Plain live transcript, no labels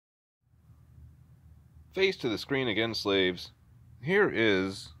Face to the screen again, slaves. Here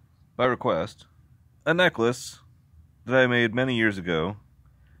is, by request, a necklace that I made many years ago.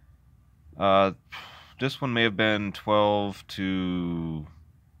 This one may have been 12 to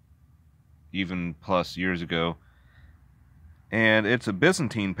even plus years ago. And it's a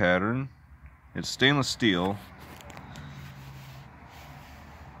Byzantine pattern. It's stainless steel.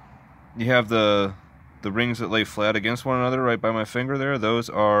 You have the rings that lay flat against one another right by my finger there. Those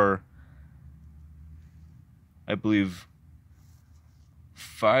are, I believe,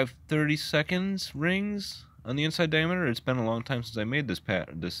 5/32 rings on the inside diameter. It's been a long time since I made this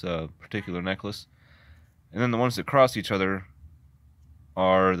particular necklace. And then the ones that cross each other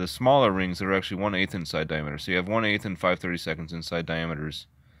are the smaller rings that are actually 1/8 inside diameter. So you have 1/8 and 5/32 inside diameters.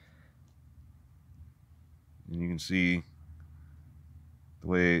 And you can see the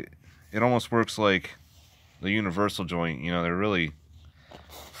way it almost works like the universal joint. You know, they're really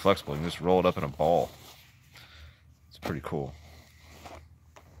flexible. You can just roll it up in a ball. It's pretty cool.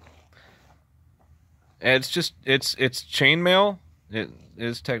 And it's chainmail. It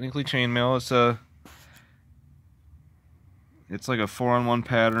is technically chainmail. It's like a 4-on-1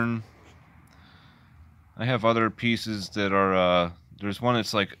 pattern. I have other pieces that are there's one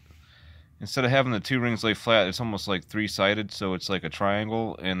that's like, instead of having the two rings lay flat, it's almost like three-sided, so it's like a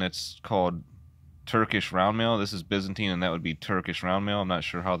triangle, and it's called Turkish roundmail. This is Byzantine, and that would be Turkish roundmail. I'm not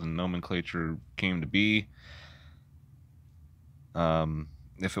sure how the nomenclature came to be.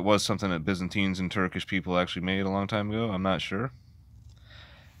 If it was something that Byzantines and Turkish people actually made a long time ago, I'm not sure.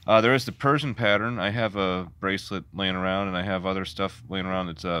 There is the Persian pattern. I have a bracelet laying around, and I have other stuff laying around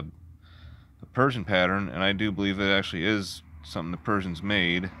that's a Persian pattern, and I do believe it actually is something the Persians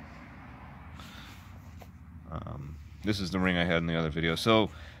made. This is the ring I had in the other video. So,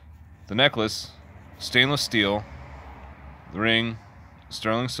 the necklace, stainless steel, the ring,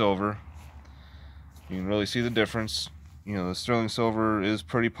 sterling silver. You can really see the difference. You know, the sterling silver is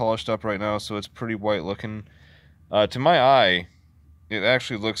pretty polished up right now, so it's pretty white looking. To my eye, it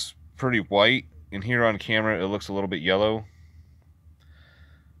actually looks pretty white, and here on camera it looks a little bit yellow.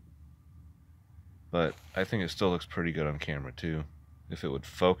 But I think it still looks pretty good on camera too, if it would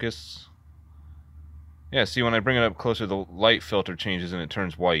focus. Yeah, see, when I bring it up closer, the light filter changes and it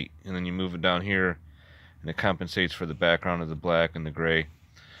turns white, and then you move it down here and it compensates for the background of the black and the gray.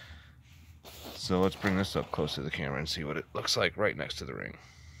 So let's bring this up close to the camera and see what it looks like right next to the ring.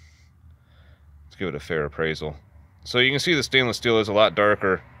 Let's give it a fair appraisal. So you can see the stainless steel is a lot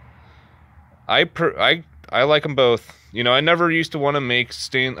darker. I like them both. You know, I never used to want to make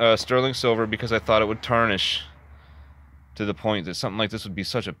sterling silver because I thought it would tarnish, to the point that something like this would be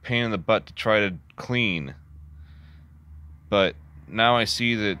such a pain in the butt to try to clean. But now I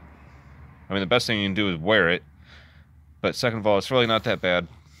see that, I mean, the best thing you can do is wear it. But second of all, it's really not that bad.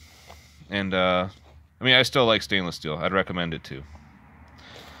 And, I mean, I still like stainless steel. I'd recommend it too.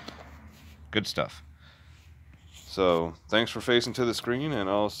 Good stuff. So, thanks for facing to the screen, and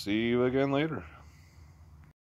I'll see you again later.